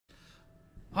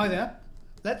Hi there.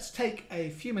 Let's take a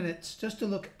few minutes just to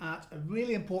look at a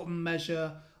really important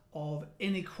measure of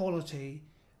inequality,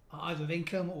 either of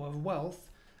income or of wealth,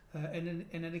 in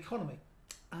an economy.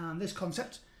 And this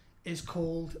concept is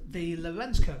called the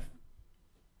Lorenz curve.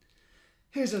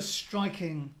 Here's a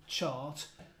striking chart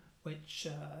which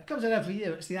comes out every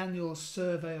year. It's the annual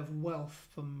survey of wealth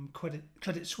from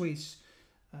Credit Suisse,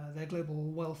 their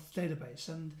global wealth database.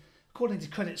 And according to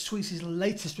Credit Suisse's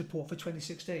latest report for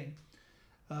 2016,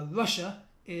 Russia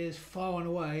is far and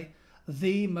away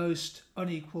the most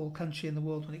unequal country in the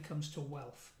world when it comes to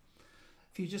wealth.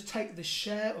 If you just take the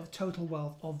share of total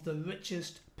wealth of the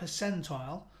richest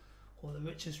percentile, or the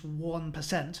richest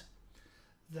 1%,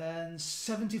 then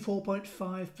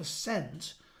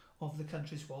 74.5% of the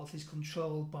country's wealth is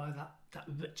controlled by that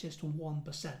richest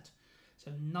 1%.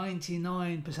 So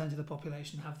 99% of the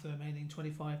population have the remaining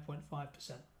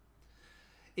 25.5%.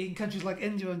 In countries like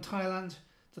India and Thailand,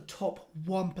 the top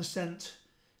 1%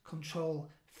 control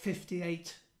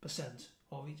 58%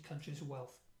 of each country's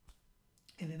wealth.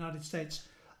 In the United States,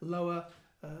 lower,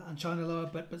 and China lower,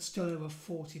 but still over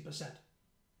 40%.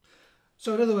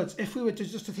 So in other words, if we were to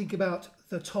just to think about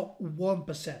the top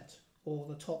 1% or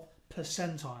the top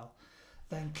percentile,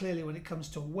 then clearly when it comes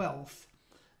to wealth,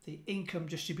 the income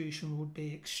distribution would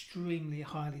be extremely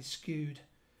highly skewed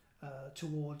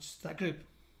towards that group.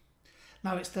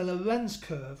 Now it's the Lorenz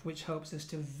curve which helps us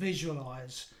to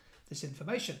visualize this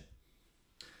information.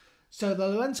 So the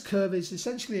Lorenz curve is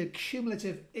essentially a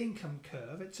cumulative income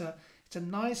curve. It's a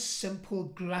nice simple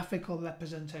graphical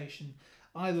representation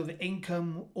either of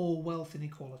income or wealth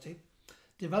inequality,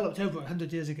 developed over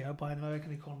 100 years ago by an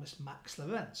American economist, Max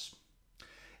Lorenz.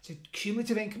 It's a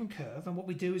cumulative income curve, and what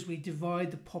we do is we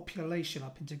divide the population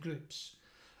up into groups.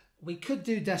 We could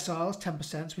do deciles,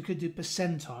 10%, we could do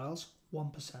percentiles,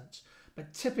 1%.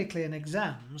 But typically in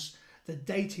exams, the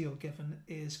data you're given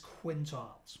is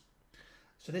quintiles.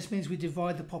 So this means we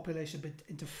divide the population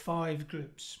into 5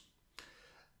 groups.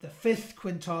 The 5th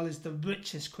quintile is the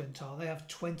richest quintile. They have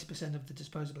 20% of the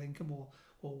disposable income or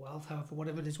wealth, however,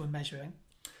 whatever it is we're measuring.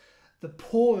 The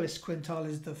poorest quintile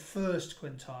is the 1st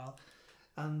quintile,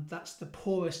 and that's the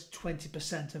poorest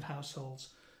 20% of households,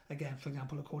 again, for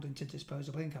example, according to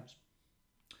disposable incomes.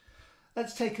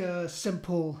 Let's take a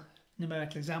simple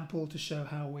numerical example to show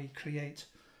how we create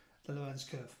the Lorenz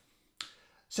curve.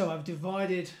 So I've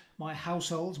divided my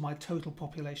households, my total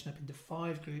population, up into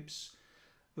 5 groups,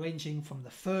 ranging from the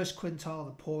 1st quintile,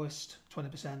 the poorest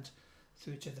 20%,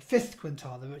 through to the 5th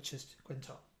quintile, the richest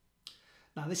quintile.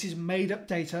 Now this is made up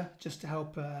data just to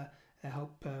help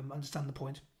understand the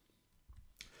point.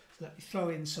 So let me throw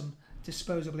in some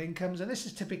disposable incomes, and this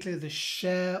is typically the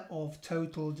share of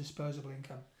total disposable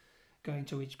income going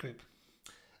to each group.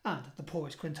 And the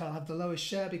poorest quintile have the lowest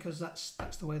share because that's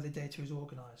the way the data is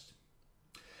organised.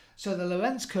 So the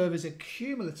Lorenz curve is a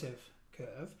cumulative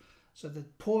curve. So the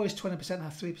poorest 20%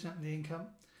 have 3% of the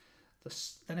income.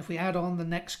 Then if we add on the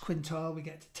next quintile, we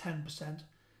get to 10%. Then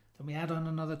we add on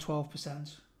another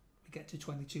 12%, we get to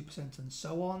 22%, and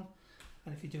so on.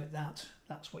 And if you do it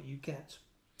that's what you get.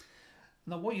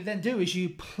 Now what you then do is you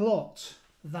plot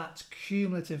that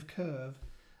cumulative curve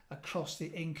across the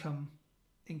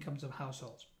incomes of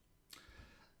households.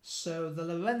 So the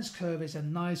Lorenz curve is a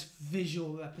nice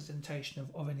visual representation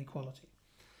of inequality.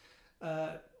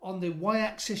 On the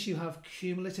y-axis you have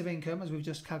cumulative income, as we've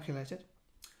just calculated,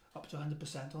 up to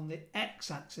 100%. On the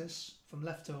x-axis, from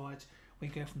left to right, we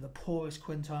go from the poorest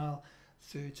quintile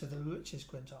through to the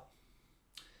richest quintile.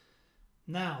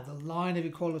 Now, the line of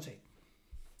equality.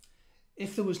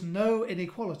 If there was no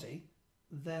inequality,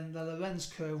 then the Lorenz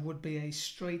curve would be a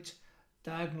straight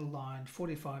diagonal line,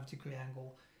 45-degree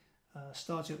angle,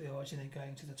 starting at the origin and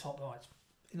going to the top right.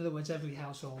 In other words, every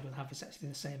household would have essentially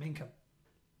the same income.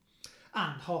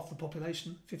 And half the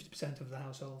population, 50% of the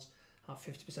households, have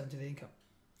 50% of the income.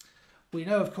 We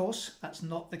know, of course, that's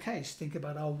not the case. Think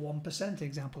about our 1%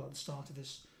 example at the start of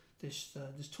this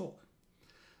talk.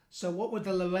 So what would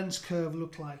the Lorenz curve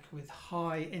look like with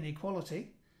high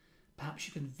inequality? Perhaps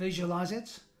you can visualize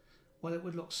it. Well, it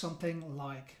would look something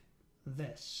like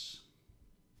this.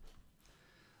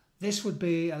 This would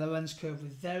be a Lorenz curve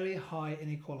with very high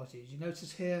inequalities. You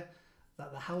notice here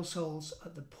that the households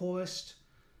at the poorest,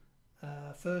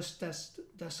 first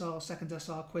decile, second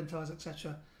decile, quintiles,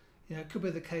 etc. It could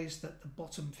be the case that the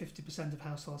bottom 50% of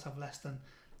households have less than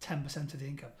 10% of the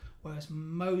income, whereas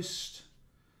most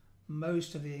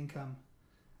of the income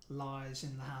lies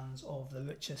in the hands of the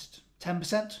richest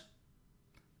 10%,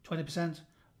 20%,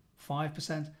 5%,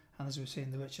 and as we've seen,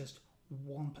 the richest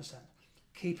 1%.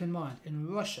 Keep in mind, in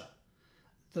Russia,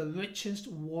 the richest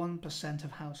 1%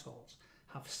 of households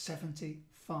have 75%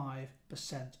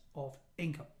 of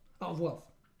income, of wealth.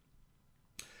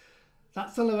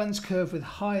 That's the Lorenz curve with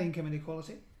high income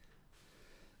inequality.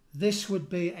 This would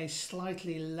be a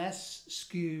slightly less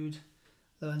skewed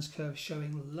Lorenz curve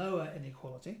showing lower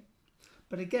inequality.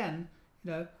 But again,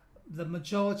 the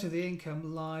majority of the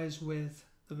income lies with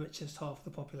the richest half of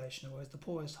the population, whereas the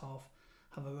poorest half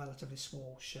have a relatively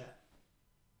small share.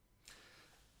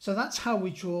 So that's how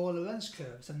we draw Lorenz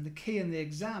curves, and the key in the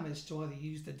exam is to either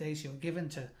use the data you're given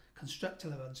to construct a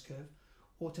Lorenz curve,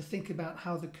 or to think about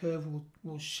how the curve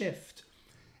will shift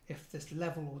if this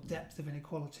level or depth of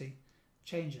inequality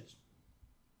changes.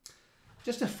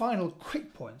 Just a final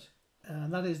quick point,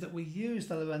 and that is that we use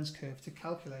the Lorenz curve to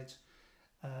calculate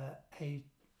a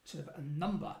sort of a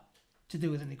number to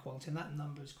do with inequality, and that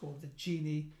number is called the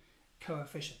Gini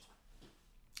coefficient.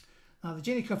 Now the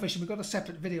Gini coefficient, we've got a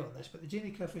separate video on this, but the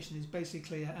Gini coefficient is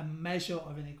basically a measure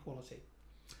of inequality.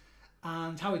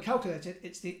 And how we calculate it,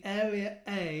 it's the area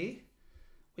A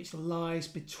which lies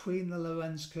between the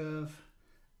Lorenz curve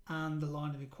and the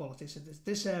line of equality. So there's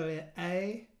this area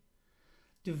A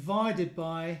divided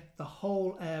by the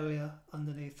whole area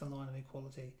underneath the line of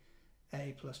equality,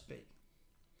 A plus B.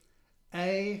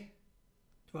 Area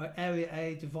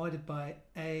A divided by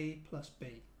A plus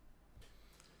B.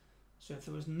 So if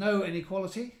there was no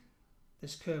inequality,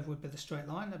 this curve would be the straight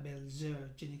line, that'd be a 0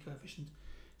 Gini coefficient.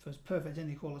 If there was perfect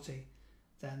inequality,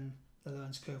 then the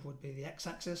Lorenz curve would be the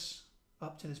x-axis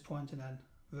up to this point and then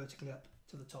vertically up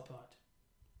to the top right.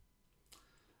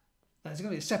 There's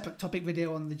going to be a separate topic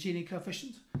video on the Gini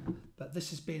coefficient, but this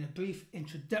has been a brief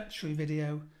introductory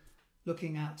video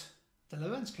looking at the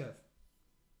Lorenz curve.